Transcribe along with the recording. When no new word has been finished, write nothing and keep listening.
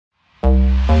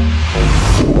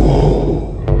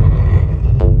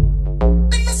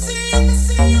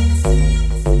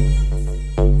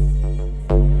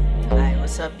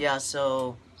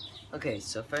Okay,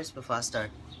 so first before I start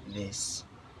this,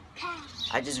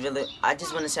 I just want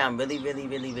to say I'm really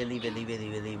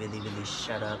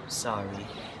shut up sorry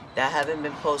that I haven't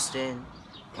been posting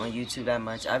on YouTube that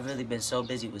much. I've really been so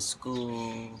busy with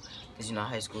school, because you know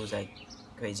high school is like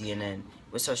crazy, and then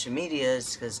with social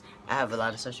medias, because I have a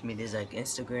lot of social medias like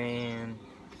Instagram,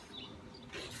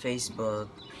 Facebook,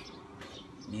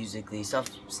 Musically,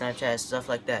 Snapchat, stuff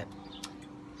like that.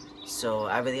 So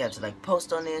I really have to like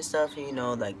post on there and stuff, and you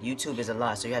know, like YouTube is a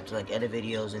lot, so you have to like edit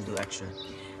videos and do extra.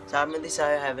 So I'm really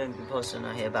sorry I haven't been posting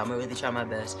on here, but I'm gonna really try my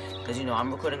best, because you know I'm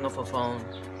recording off a phone,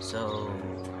 so,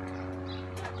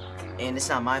 and it's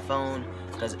not my phone,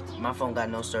 because my phone got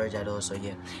no storage at all. So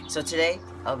yeah, so today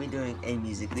I'll be doing a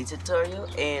Musically tutorial,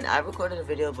 and I recorded a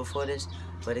video before this,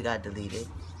 but it got deleted.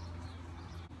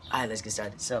 Alright, let's get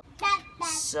started. So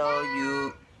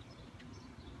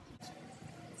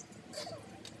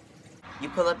you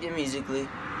pull up your Musically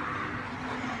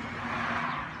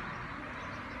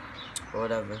or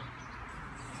whatever,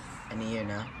 any year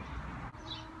now.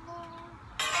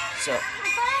 So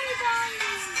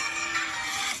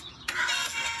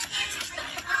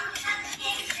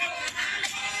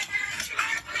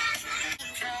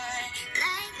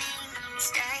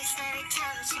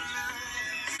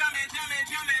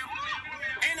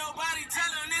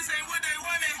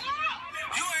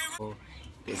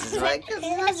this is like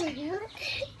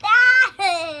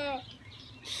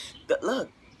look.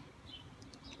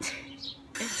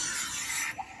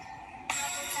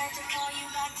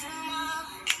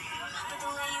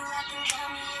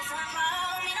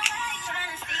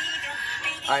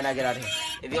 Alright, now get out of here.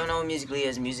 If you don't know what Musically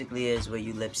is where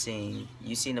you lip sync.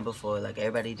 You've seen it before, like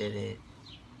everybody did it.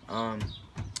 Yeah,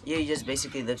 you just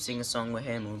basically lip sync a song with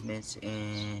hand movements,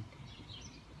 and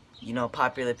you know,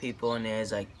 popular people in there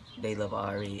is like They Love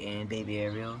Ari and Baby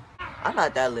Ariel. I'm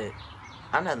not that lit.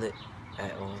 I'm not lit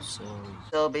at all.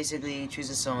 So basically, choose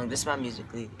a song. This is my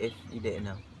Musically, if you didn't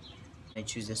know. I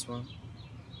choose this one.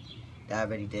 That I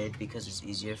already did because it's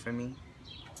easier for me.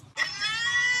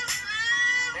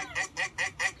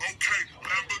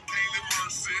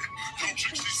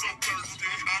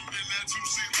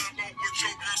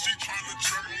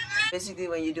 Basically,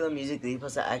 when you do a Musically, you're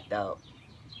supposed to act out.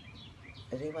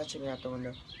 Are they watching me out the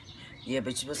window? Yeah,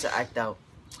 but you're supposed to act out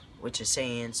what you're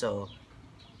saying. So,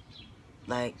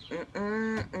 like,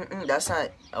 that's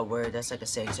not a word. That's like a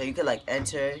saying. So you could like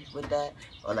enter with that,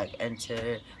 or like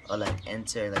enter, or like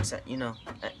enter, like, you know,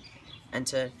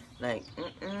 enter, like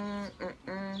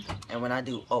And when I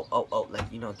do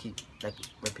like, you know, keep like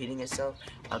repeating itself,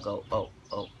 I go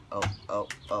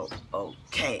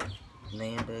okay.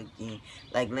 Lamborghini,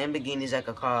 like Lamborghini is like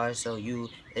a car, so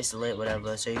it's lit,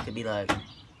 whatever. So you could be like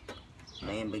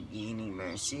Lamborghini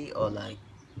Mercy, or like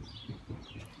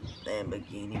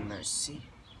Lamborghini Mercy.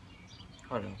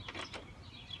 Hold on.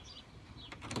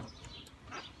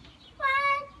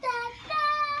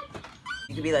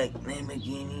 You could be like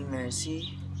Lamborghini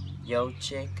Mercy, yo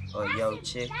chick, or yo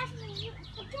chick,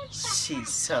 she's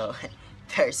so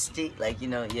thirsty, like, you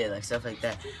know, yeah, like stuff like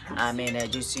that. I mean,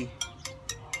 juicy.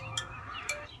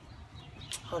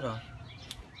 Hold on.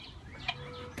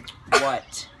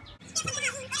 What?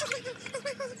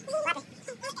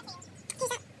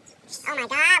 Oh my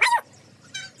god.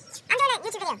 I'm doing a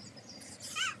YouTube video.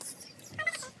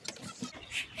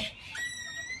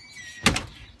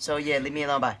 So yeah, leave me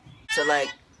alone, bye. So like,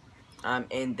 I'm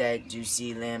in that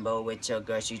juicy Lambo with your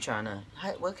girl. She tryna,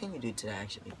 what can you do to that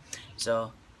actually?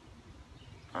 So,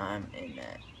 I'm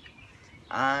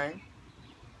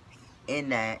in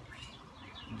that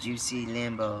juicy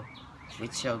Lambo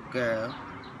with your girl.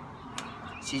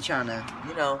 She tryna,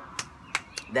 you know,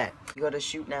 that. You go to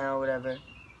shoot now or whatever.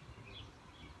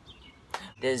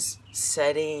 There's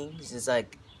settings. It's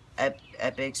like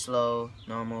epic, slow,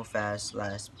 normal, fast,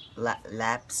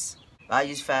 laps. I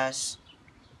use fast.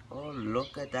 Oh,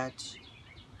 look at that.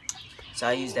 So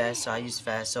I use that. So I use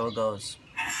fast. So it goes.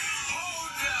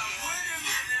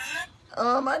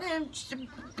 I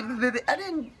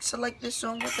didn't select this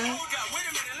song. What the hell?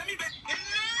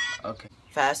 Okay.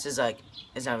 Fast is like,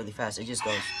 it's not really fast. It just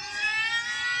goes.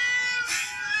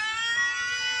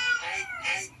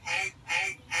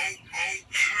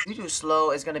 If you do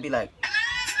slow, it's gonna be like.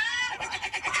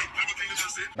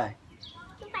 Bye.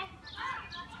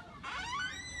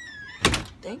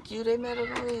 Thank you, they made it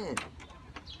win.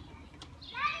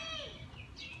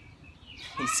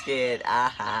 He's scared,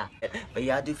 aha. But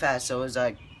y'all do fast, so it's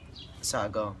like, so I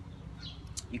go.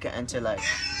 You can enter like.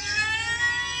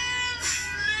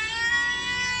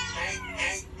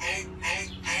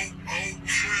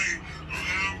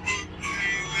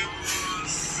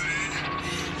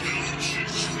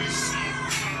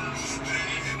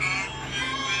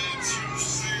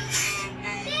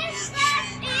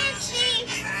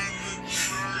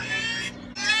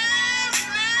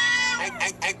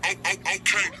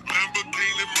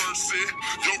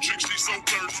 Yo, chick, she so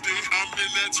thirsty. I'm in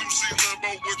that 2C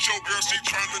Lambo with your girl, she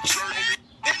trying to jerk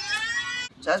me.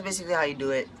 So that's basically how you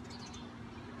do it.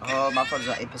 Oh, my phone's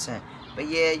on 8%. But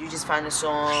yeah, you just find a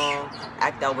song,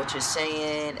 act out what you're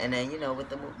saying, and then, you know, with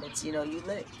the movements, you know, you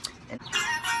lit. And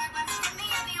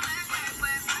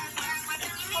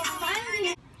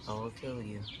I will kill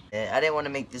you. Yeah, I didn't want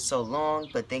to make this so long,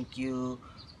 but thank you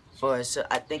for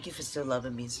thank you for still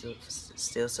loving me,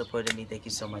 still supporting me. Thank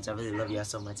you so much. I really love y'all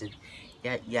so much.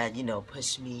 Yeah, you know,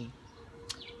 push me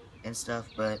and stuff.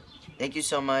 But thank you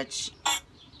so much.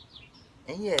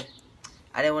 And yeah,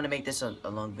 I didn't want to make this a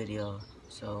long video,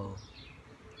 so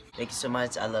thank you so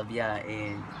much. I love y'all,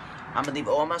 and I'm gonna leave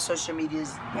all my social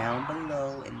medias down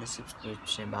below in the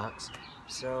subscription box.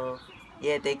 So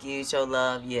yeah, thank you. Show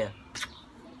love. Yeah.